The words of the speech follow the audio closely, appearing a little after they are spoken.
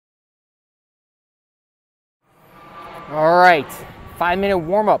All right, 5-minute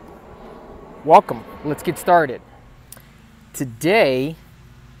warm up. Welcome. Let's get started. Today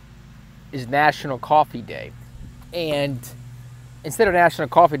is National Coffee Day. And instead of National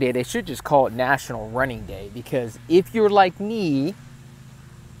Coffee Day, they should just call it National Running Day, because if you're like me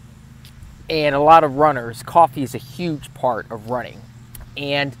and a lot of runners, coffee is a huge part of running.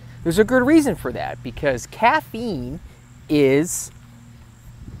 And there's a good reason for that, because caffeine is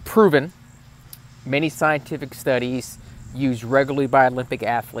proven. Many scientific studies used regularly by Olympic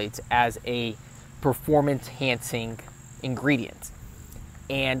athletes as a performance-enhancing ingredient.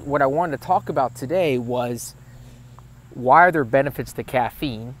 And what I wanted to talk about today was, why are there benefits to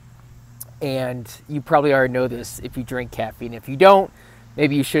caffeine? And you probably already know this if you drink caffeine. If you don't,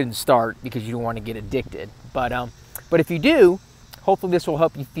 maybe you shouldn't start because you don't want to get addicted. But if you do, hopefully this will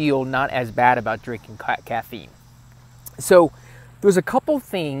help you feel not as bad about drinking caffeine. So there's a couple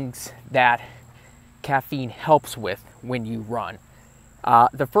things that caffeine helps with when you run.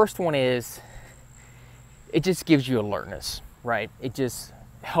 The first one is it just gives you alertness, right? It just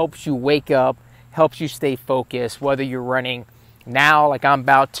helps you wake up, helps you stay focused, whether you're running now like I'm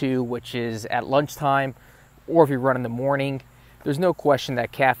about to, which is at lunchtime, or if you run in the morning. There's no question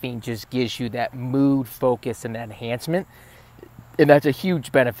that caffeine just gives you that mood, focus, and that enhancement. And that's a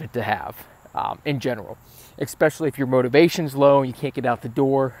huge benefit to have in general, especially if your motivation's low and you can't get out the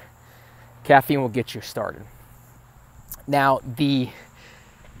door. Caffeine will get you started. Now,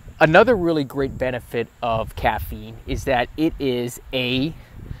 another really great benefit of caffeine is that it is a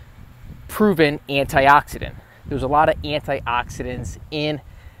proven antioxidant. There's a lot of antioxidants in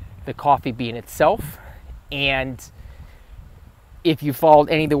the coffee bean itself. And if you followed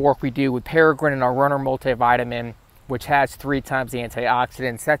any of the work we do with Peregrine and our Runner multivitamin, which has 3 times the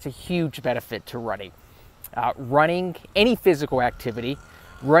antioxidants, that's a huge benefit to running. Running, any physical activity,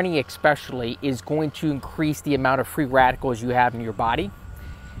 running especially, is going to increase the amount of free radicals you have in your body.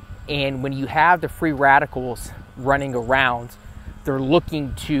 And when you have the free radicals running around, they're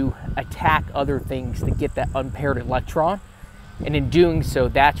looking to attack other things to get that unpaired electron. And in doing so,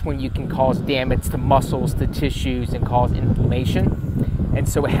 that's when you can cause damage to muscles, to tissues, and cause inflammation. And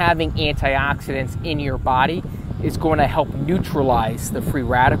so having antioxidants in your body is going to help neutralize the free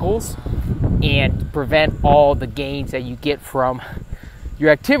radicals and prevent all the gains that you get from your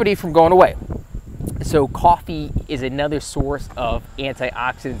activity from going away. So coffee is another source of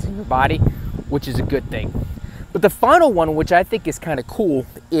antioxidants in your body, which is a good thing. But the final one, which I think is kind of cool,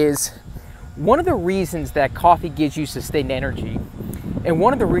 is one of the reasons that coffee gives you sustained energy, and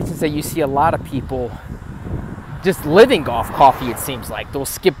one of the reasons that you see a lot of people just living off coffee, it seems like. They'll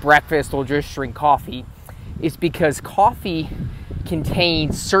skip breakfast, they'll just drink coffee, is because coffee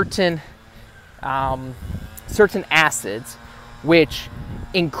contains certain acids which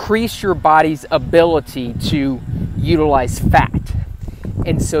increase your body's ability to utilize fat.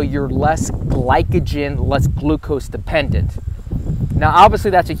 And so you're less glycogen, less glucose dependent. Now,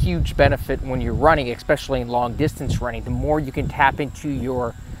 obviously that's a huge benefit when you're running, especially in long distance running. The more you can tap into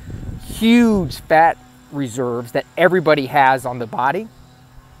your huge fat reserves that everybody has on the body,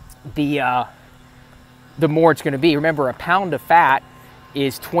 the more it's going to be. Remember, a pound of fat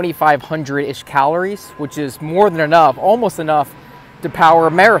is 2,500-ish calories, which is more than enough, almost enough to power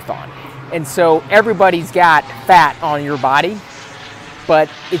a marathon. And so everybody's got fat on your body, but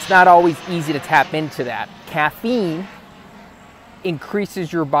it's not always easy to tap into that. Caffeine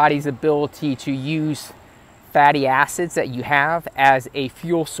increases your body's ability to use fatty acids that you have as a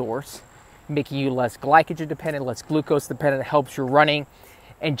fuel source, making you less glycogen dependent, less glucose dependent. It helps your running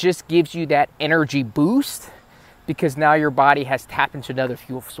and just gives you that energy boost, because now your body has tapped into another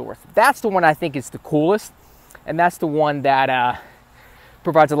fuel source. That's the one I think is the coolest, and that's the one that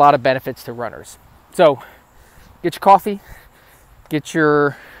provides a lot of benefits to runners. So get your coffee, get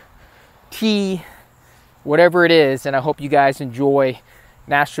your tea, whatever it is, and I hope you guys enjoy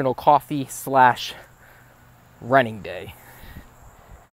National Coffee / Running Day.